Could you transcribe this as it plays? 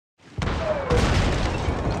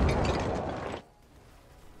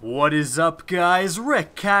What is up, guys?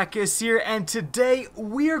 Aksis here, and today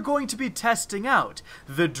we are going to be testing out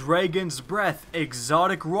the Dragon's Breath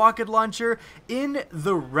exotic rocket launcher in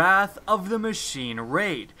the Wrath of the Machine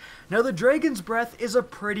raid. Now, the Dragon's Breath is a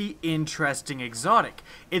pretty interesting exotic.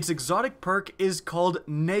 Its exotic perk is called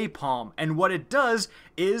Napalm, and what it does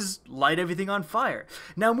is light everything on fire.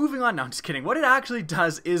 Now, moving on, no, I'm just kidding. What it actually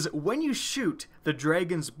does is when you shoot the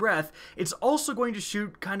Dragon's Breath, it's also going to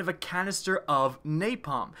shoot kind of a canister of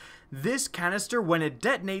napalm. This canister, when it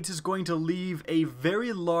detonates, is going to leave a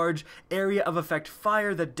very large area of effect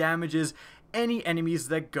fire that damages any enemies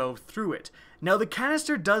that go through it. Now, the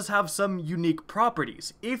canister does have some unique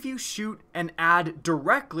properties. If you shoot an ad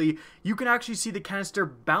directly, you can actually see the canister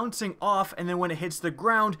bouncing off, and then when it hits the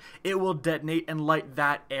ground, it will detonate and light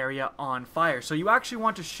that area on fire. So you actually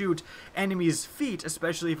want to shoot enemies' feet,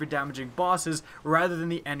 especially if you're damaging bosses, rather than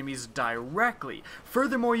the enemies directly.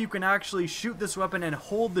 Furthermore, you can actually shoot this weapon and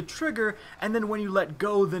hold the trigger, and then when you let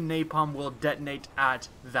go, the napalm will detonate at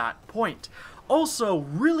that point. Also,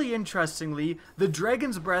 really interestingly, the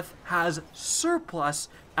Dragon's Breath has Surplus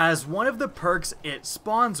as one of the perks it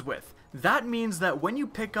spawns with. That means that when you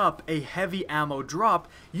pick up a heavy ammo drop,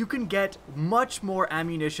 you can get much more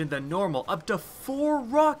ammunition than normal, up to 4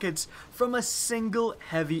 rockets from a single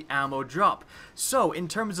heavy ammo drop. So, in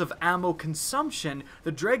terms of ammo consumption,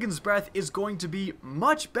 the Dragon's Breath is going to be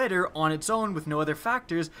much better on its own with no other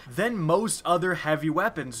factors than most other heavy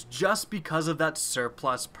weapons, just because of that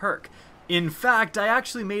Surplus perk. In fact, I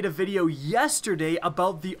actually made a video yesterday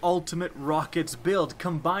about the ultimate rockets build,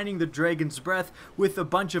 combining the Dragon's Breath with a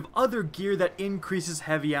bunch of other gear that increases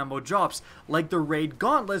heavy ammo drops, like the raid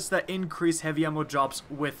gauntlets that increase heavy ammo drops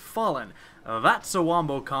with Fallen. That's a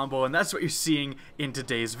wombo combo, and that's what you're seeing in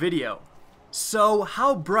today's video. So,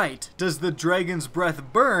 how bright does the Dragon's Breath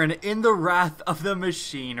burn in the Wrath of the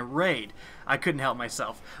Machine raid? I couldn't help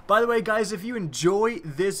myself. By the way, guys, if you enjoy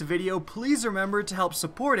this video, please remember to help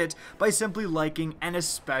support it by simply liking and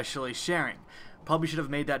especially sharing. Probably should have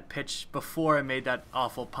made that pitch before I made that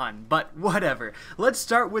awful pun, but whatever. Let's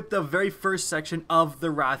start with the very first section of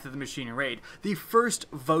the Wrath of the Machine raid, the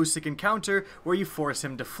first Vosik encounter where you force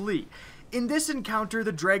him to flee. In this encounter,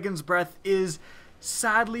 the Dragon's Breath is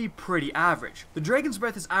sadly pretty average. The Dragon's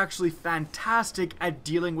Breath is actually fantastic at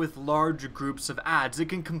dealing with large groups of ads. It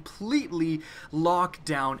can completely lock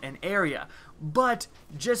down an area. But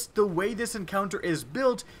just the way this encounter is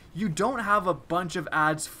built, you don't have a bunch of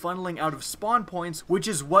ads funneling out of spawn points, which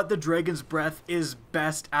is what the Dragon's Breath is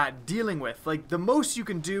best at dealing with. Like, the most you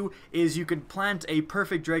can do is you can plant a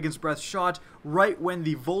perfect Dragon's Breath shot right when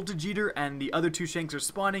the Voltage Eater and the other 2 Shanks are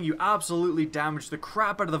spawning. You absolutely damage the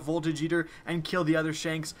crap out of the Voltage Eater and kill the other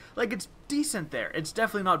Shanks. Like, it's decent there. It's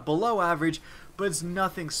definitely not below average, but it's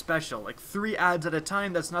nothing special. Like, 3 ads at a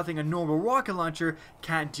time, that's nothing a normal rocket launcher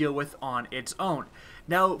can't deal with on its own.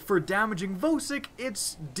 Now, for damaging Vosik,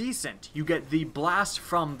 it's decent. You get the blast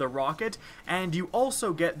from the rocket, and you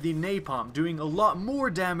also get the napalm, doing a lot more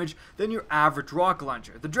damage than your average rocket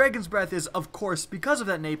launcher. The Dragon's Breath is, of course, because of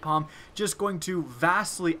that napalm, just going to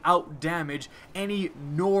vastly outdamage any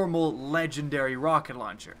normal legendary rocket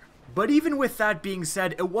launcher. But even with that being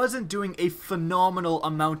said, it wasn't doing a phenomenal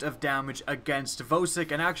amount of damage against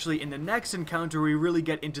Vosik, and actually in the next encounter we really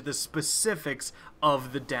get into the specifics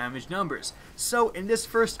of the damage numbers. So in this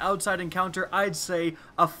first outside encounter, I'd say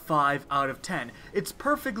a 5 out of 10. It's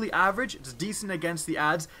perfectly average, it's decent against the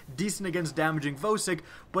ads, decent against damaging Vosik,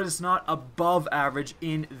 but it's not above average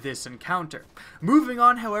in this encounter. Moving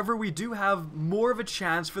on, however, we do have more of a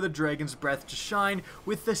chance for the Dragon's Breath to shine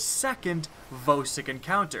with the second Vosik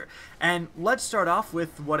encounter. And let's start off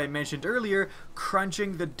with what I mentioned earlier,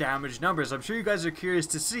 crunching the damage numbers. I'm sure you guys are curious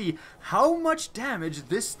to see how much damage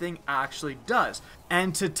this thing actually does.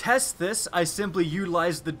 And to test this, I simply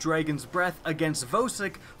utilized the Dragon's Breath against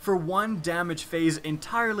Vosik for 1 damage phase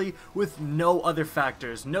entirely with no other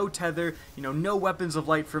factors. No tether, no weapons of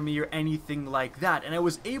light for me or anything like that. And I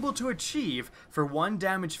was able to achieve, for 1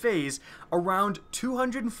 damage phase, around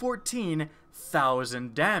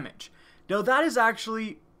 214,000 damage. Now that is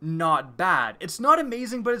actually not bad. It's not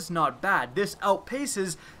amazing, but it's not bad. This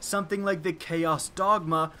outpaces something like the Chaos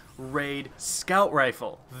Dogma Raid Scout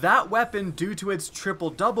Rifle. That weapon, due to its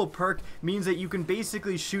triple-double perk, means that you can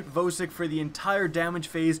basically shoot Vosik for the entire damage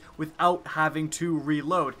phase without having to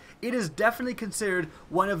reload. It is definitely considered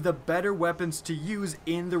one of the better weapons to use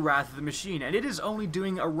in the Wrath of the Machine, and it is only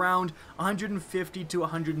doing around 150 to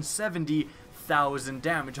 170 1,000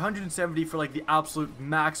 damage. 170 for like the absolute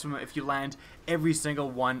maximum if you land every single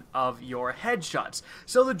one of your headshots.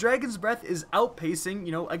 So the Dragon's Breath is outpacing,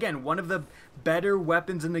 you know, again, one of the better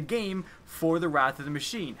weapons in the game for the Wrath of the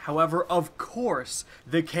Machine. However, of course,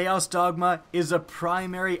 the Chaos Dogma is a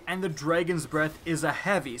primary and the Dragon's Breath is a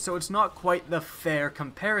heavy, so it's not quite the fair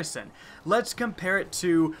comparison. Let's compare it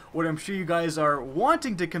to what I'm sure you guys are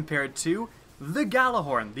wanting to compare it to, the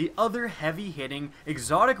Gjallarhorn, the other heavy-hitting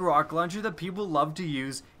exotic rocket launcher that people love to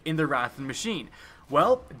use in the Wrath of the Machine.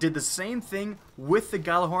 Well, did the same thing with the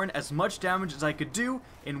Gjallarhorn, as much damage as I could do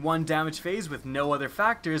in one damage phase with no other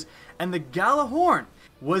factors, and the Gjallarhorn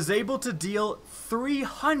was able to deal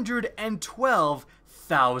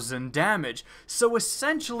 312,000 damage. So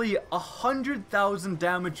essentially 100,000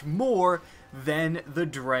 damage more than the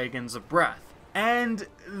Dragon's Breath. And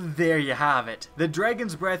there you have it. The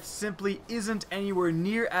Dragon's Breath simply isn't anywhere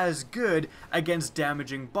near as good against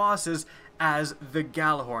damaging bosses as the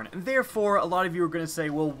Gjallarhorn. And therefore, a lot of you are going to say,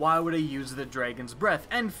 well, why would I use the Dragon's Breath?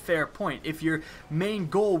 And fair point. If your main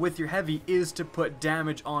goal with your heavy is to put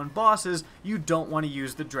damage on bosses, you don't want to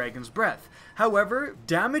use the Dragon's Breath. However,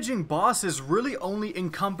 damaging bosses really only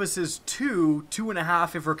encompasses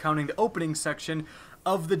 2.5 if we're counting the opening section,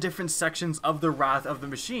 of the different sections of the Wrath of the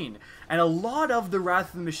Machine. And a lot of the Wrath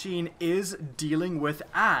of the Machine is dealing with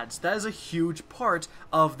adds. That is a huge part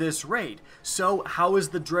of this raid. So how is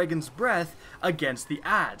the Dragon's Breath against the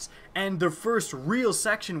adds? And the first real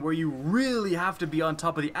section where you really have to be on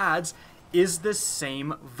top of the adds is the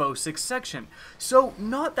same Vosik section. So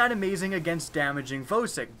not that amazing against damaging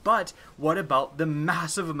Vosik, but what about the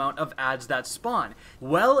massive amount of adds that spawn?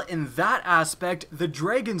 Well, in that aspect, the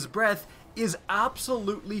Dragon's Breath is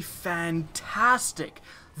absolutely fantastic.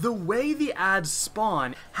 The way the adds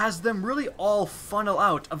spawn has them really all funnel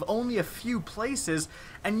out of only a few places,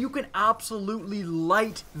 and you can absolutely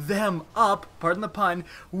light them up, pardon the pun,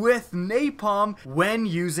 with napalm when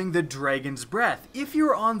using the Dragon's Breath. If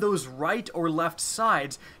you're on those right or left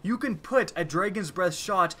sides, you can put a Dragon's Breath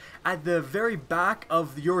shot at the very back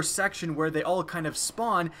of your section where they all kind of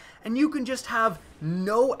spawn, and you can just have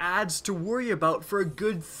no adds to worry about for a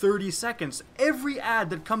good 30 seconds. Every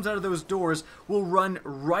add that comes out of those doors will run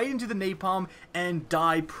right into the napalm and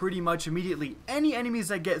die pretty much immediately. Any enemies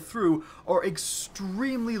that get through are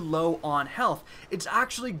extremely low on health. It's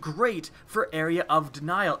actually great for area of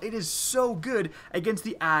denial. It is so good against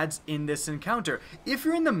the adds in this encounter. If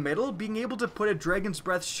you're in the middle, being able to put a Dragon's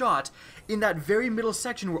Breath shot in that very middle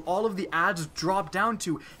section where all of the adds drop down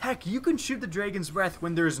to, heck, you can shoot the Dragon's Breath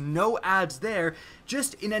when there's no adds there,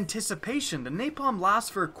 just in anticipation. The napalm lasts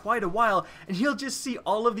for quite a while, and you'll just see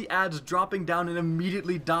all of the adds dropping down and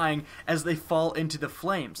immediately dying as they fall into the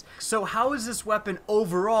flames. So how is this weapon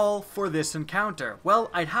overall for this encounter?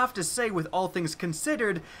 Well, I'd have to say, with all things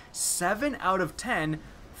considered, 7 out of 10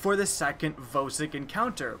 for the second Vosik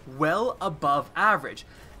encounter. Well above average.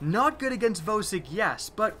 Not good against Vosik, yes,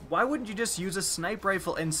 but why wouldn't you just use a sniper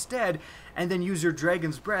rifle instead and then use your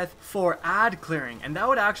Dragon's Breath for ad clearing? And that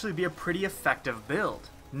would actually be a pretty effective build.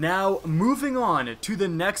 Now, moving on to the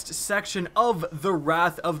next section of the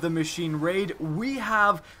Wrath of the Machine raid, we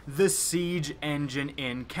have the Siege Engine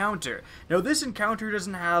encounter. Now, this encounter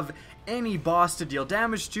doesn't have any boss to deal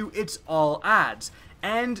damage to, it's all adds.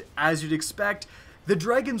 And, as you'd expect, the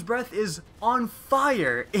Dragon's Breath is on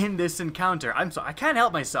fire in this encounter. I'm sorry, I can't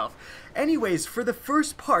help myself. Anyways, for the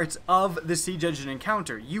first part of the Siege Engine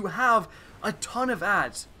encounter, you have a ton of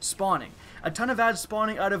adds spawning. A ton of adds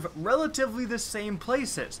spawning out of relatively the same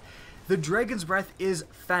places. The Dragon's Breath is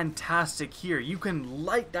fantastic here. You can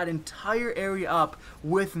light that entire area up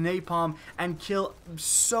with napalm and kill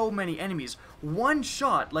so many enemies. One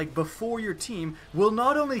shot, like before your team, will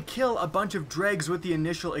not only kill a bunch of dregs with the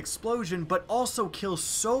initial explosion, but also kill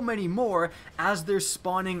so many more as they're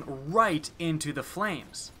spawning right into the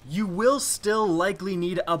flames. You will still likely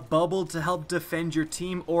need a bubble to help defend your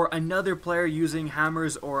team, or another player using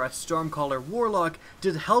hammers or a Stormcaller Warlock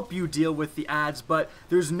to help you deal with the adds, but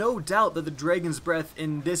there's no doubt that the Dragon's Breath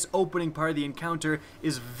in this opening part of the encounter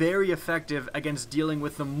is very effective against dealing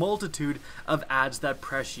with the multitude of adds that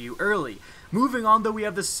press you early. Moving on, though, we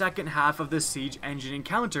have the second half of the Siege Engine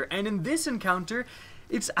encounter, and in this encounter,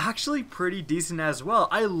 it's actually pretty decent as well.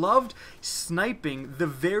 I loved sniping the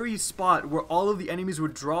very spot where all of the enemies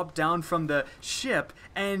would drop down from the ship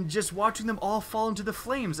and just watching them all fall into the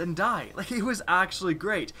flames and die. Like, it was actually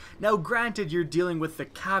great. Now, granted, you're dealing with the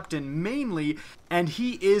captain mainly, and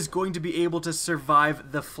he is going to be able to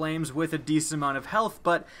survive the flames with a decent amount of health,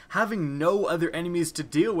 but having no other enemies to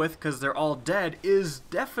deal with because they're all dead is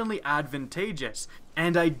definitely advantageous.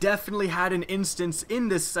 And I definitely had an instance in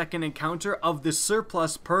this second encounter of the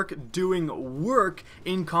surplus perk doing work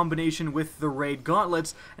in combination with the raid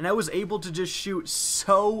gauntlets, and I was able to just shoot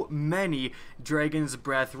so many Dragon's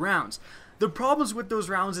Breath rounds. The problems with those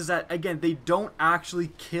rounds is that, again, they don't actually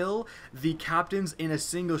kill the captains in a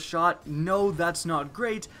single shot. No, that's not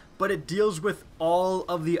great, but it deals with all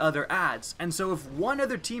of the other adds. And so if one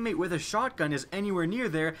other teammate with a shotgun is anywhere near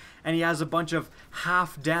there and he has a bunch of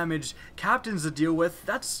half-damaged captains to deal with,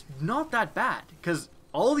 that's not that bad, because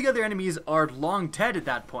all the other enemies are long dead at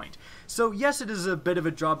that point. So yes, it is a bit of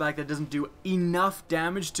a drawback that doesn't do enough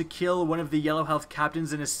damage to kill one of the yellow health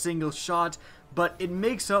captains in a single shot, but it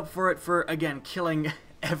makes up for it for, again, killing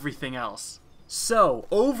everything else. So,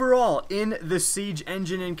 overall, in the Siege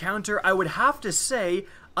Engine encounter, I would have to say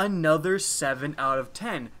another 7 out of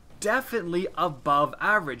 10. Definitely above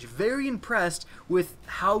average. Very impressed with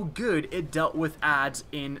how good it dealt with adds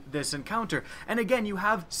in this encounter. And again, you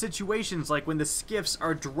have situations like when the skiffs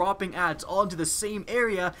are dropping adds all into the same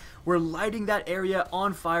area, where lighting that area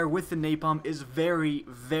on fire with the napalm is very,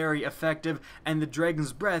 very effective, and the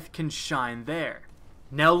Dragon's Breath can shine there.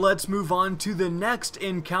 Now let's move on to the next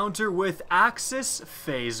encounter with Aksis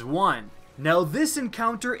Phase 1. Now this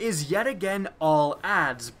encounter is yet again all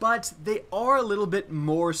adds, but they are a little bit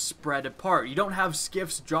more spread apart. You don't have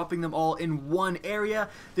skiffs dropping them all in one area.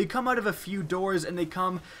 They come out of a few doors and they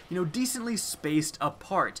come, decently spaced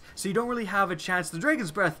apart. So you don't really have a chance. The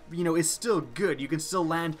Dragon's Breath, is still good. You can still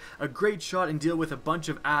land a great shot and deal with a bunch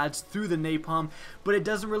of adds through the napalm, but it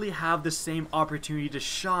doesn't really have the same opportunity to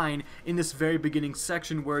shine in this very beginning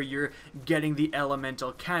section where you're getting the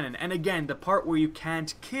elemental cannon. And again, the part where you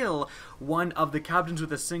can't kill one of the captains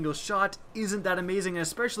with a single shot isn't that amazing, and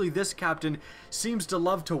especially this captain seems to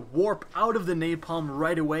love to warp out of the napalm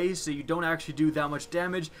right away, so you don't actually do that much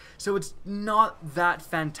damage, so it's not that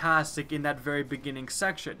fantastic in that very beginning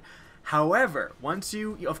section. However, once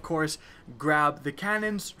you, of course, grab the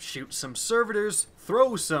cannons, shoot some servitors,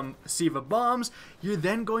 throw some Siva bombs, you're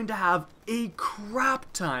then going to have a crap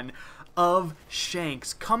ton of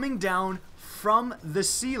shanks coming down from the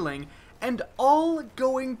ceiling and all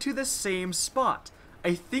going to the same spot.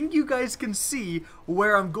 I think you guys can see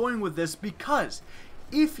where I'm going with this, because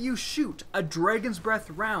if you shoot a Dragon's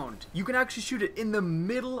Breath round, you can actually shoot it in the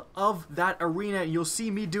middle of that arena, and you'll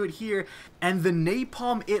see me do it here, and the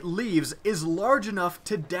napalm it leaves is large enough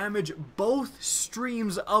to damage both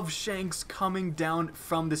streams of shanks coming down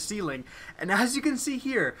from the ceiling. And as you can see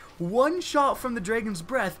here, one shot from the Dragon's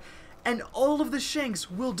Breath and all of the shanks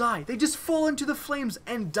will die. They just fall into the flames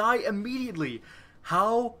and die immediately.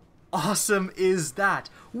 How awesome is that?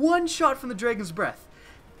 One shot from the Dragon's Breath.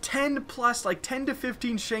 10 plus, like 10 to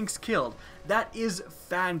 15 shanks killed. That is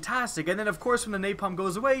fantastic. And then of course when the napalm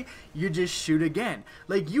goes away, you just shoot again.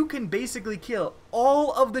 Like, you can basically kill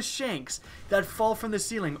all of the shanks that fall from the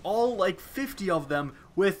ceiling, all like 50 of them,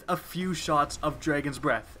 with a few shots of Dragon's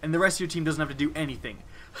Breath. And the rest of your team doesn't have to do anything.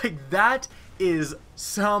 Like, that is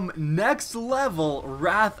some next level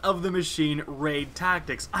Wrath of the Machine raid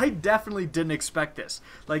tactics. I definitely didn't expect this.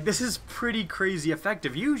 Like, this is pretty crazy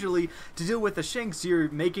effective. Usually, to deal with the shanks, you're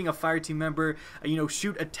making a fireteam member,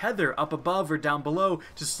 shoot a tether up above or down below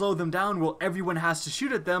to slow them down while everyone has to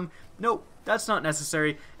shoot at them. Nope, that's not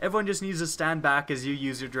necessary. Everyone just needs to stand back as you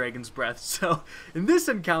use your Dragon's Breath. So, in this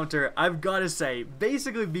encounter, I've got to say,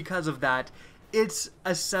 basically because of that, it's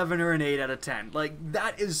a 7 or an 8 out of 10. Like,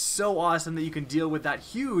 that is so awesome that you can deal with that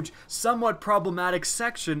huge, somewhat problematic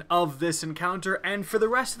section of this encounter, and for the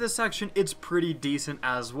rest of the section, it's pretty decent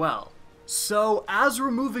as well. So, as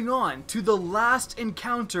we're moving on to the last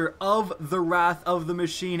encounter of the Wrath of the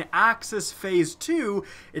Machine, Aksis Phase 2,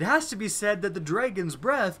 it has to be said that the Dragon's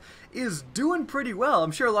Breath is doing pretty well.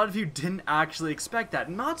 I'm sure a lot of you didn't actually expect that.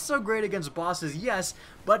 Not so great against bosses, yes,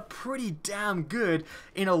 but pretty damn good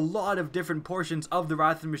in a lot of different portions of the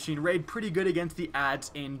Wrath of the Machine raid. Pretty good against the adds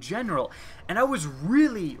in general. And I was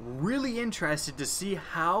really, really interested to see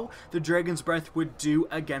how the Dragon's Breath would do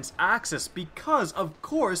against Aksis, because, of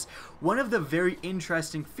course, one of the very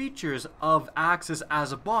interesting features of Aksis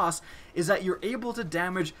as a boss is that you're able to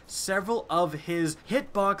damage several of his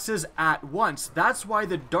hitboxes at once. That's why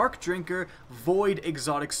the Dark Drinker Void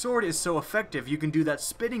Exotic Sword is so effective. You can do that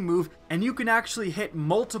spitting move, and you can actually hit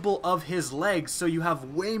multiple of his legs, so you have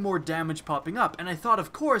way more damage popping up. And I thought,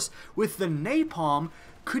 of course, with the napalm,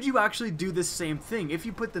 could you actually do the same thing? If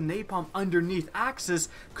you put the napalm underneath Aksis,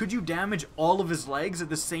 could you damage all of his legs at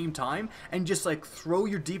the same time and just like throw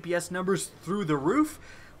your DPS numbers through the roof?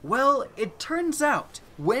 Well, it turns out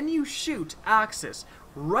when you shoot Aksis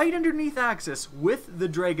right underneath Aksis with the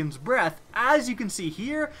Dragon's Breath, as you can see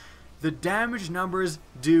here, the damage numbers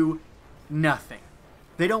do nothing.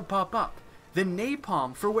 they don't pop up. The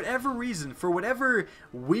Napalm, for whatever reason, for whatever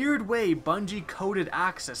weird way Bungie coded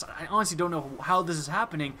Aksis, I honestly don't know how this is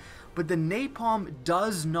happening, but the Napalm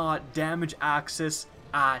does not damage Aksis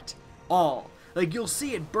at all. Like, you'll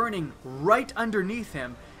see it burning right underneath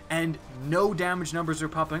him, and no damage numbers are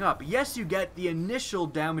popping up. Yes, you get the initial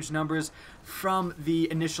damage numbers from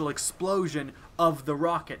the initial explosion of the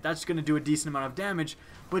rocket. That's going to do a decent amount of damage,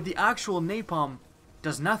 but the actual Napalm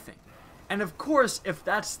does nothing. And of course, if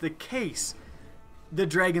that's the case, the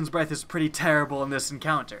Dragon's Breath is pretty terrible in this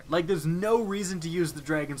encounter. Like, there's no reason to use the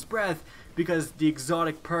Dragon's Breath because the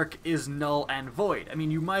exotic perk is null and void. I mean,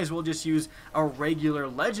 you might as well just use a regular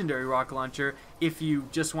legendary rocket launcher if you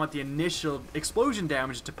just want the initial explosion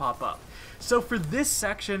damage to pop up. So for this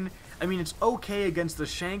section, I mean, it's okay against the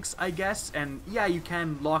Shanks, I guess, and yeah, you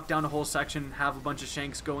can lock down a whole section, have a bunch of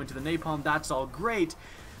Shanks go into the Napalm, that's all great.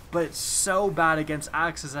 But it's so bad against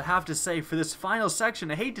Aksis, I have to say, for this final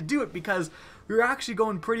section, I hate to do it because we were actually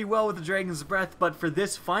going pretty well with the Dragon's Breath, but for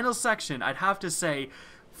this final section, I'd have to say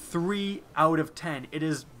 3 out of 10. It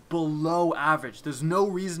is below average. There's no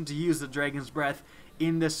reason to use the Dragon's Breath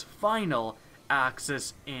in this final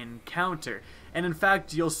Aksis encounter. And in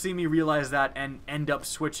fact, you'll see me realize that and end up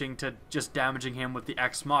switching to just damaging him with the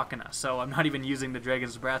Ex Machina. So I'm not even using the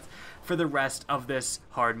Dragon's Breath for the rest of this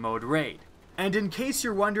hard mode raid. And in case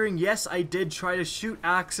you're wondering, yes, I did try to shoot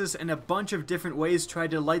Aksis in a bunch of different ways,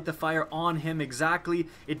 tried to light the fire on him exactly.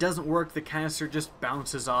 It doesn't work, the canister just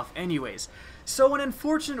bounces off anyways. So an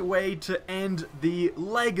unfortunate way to end the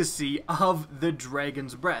legacy of the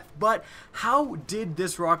Dragon's Breath. But how did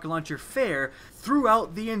this rocket launcher fare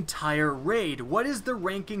throughout the entire raid? What is the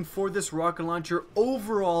ranking for this rocket launcher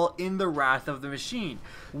overall in the Wrath of the Machine?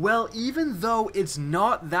 Well, even though it's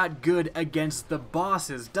not that good against the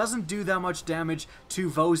bosses, doesn't do that much damage to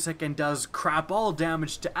Vosik and does crap all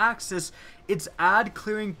damage to Aksis, its ad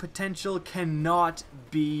clearing potential cannot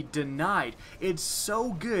be denied. It's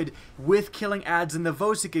so good with killing ads in the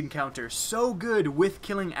Vosik encounter, so good with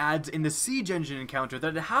killing ads in the Siege Engine encounter,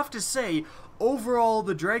 that I have to say, overall,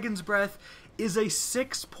 the Dragon's Breath is a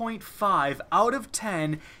 6.5 out of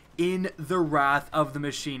 10 in the Wrath of the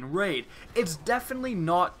Machine raid. It's definitely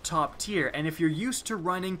not top tier, and if you're used to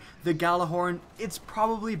running the Gjallarhorn, it's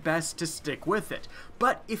probably best to stick with it.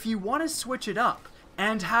 But if you want to switch it up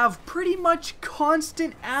and have pretty much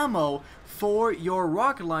constant ammo for your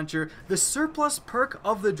rocket launcher, the surplus perk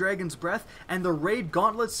of the Dragon's Breath and the Raid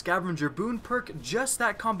Gauntlet Scavenger Boon perk, just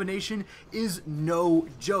that combination is no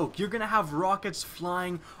joke. You're gonna have rockets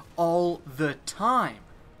flying all the time.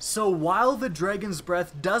 So while the Dragon's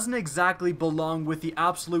Breath doesn't exactly belong with the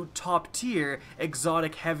absolute top tier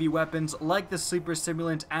exotic heavy weapons like the Sleeper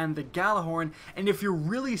Simulant and the Gjallarhorn, and if you're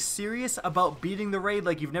really serious about beating the raid,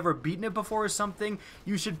 like you've never beaten it before or something,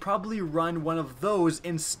 you should probably run one of those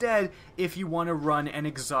instead if you want to run an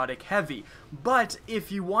exotic heavy. But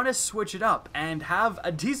if you want to switch it up and have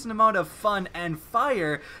a decent amount of fun and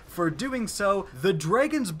fire for doing so, the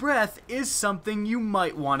Dragon's Breath is something you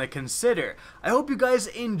might want to consider. I hope you guys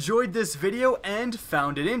enjoyed this video and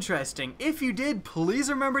found it interesting. If you did, please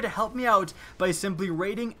remember to help me out by simply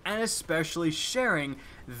rating and especially sharing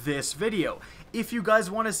this video. If you guys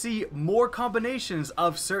want to see more combinations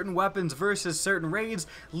of certain weapons versus certain raids,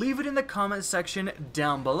 leave it in the comment section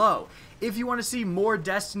down below. If you want to see more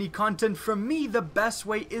Destiny content from me, the best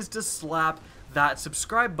way is to slap that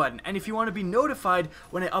subscribe button. And if you want to be notified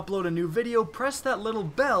when I upload a new video, press that little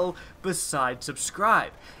bell beside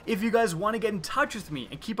subscribe. If you guys want to get in touch with me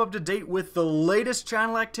and keep up to date with the latest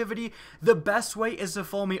channel activity, the best way is to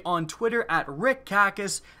follow me on Twitter at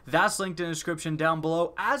Aksis. That's linked in the description down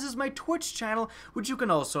below, as is my Twitch channel, which you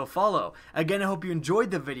can also follow. Again, I hope you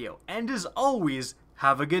enjoyed the video, and as always,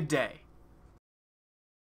 have a good day.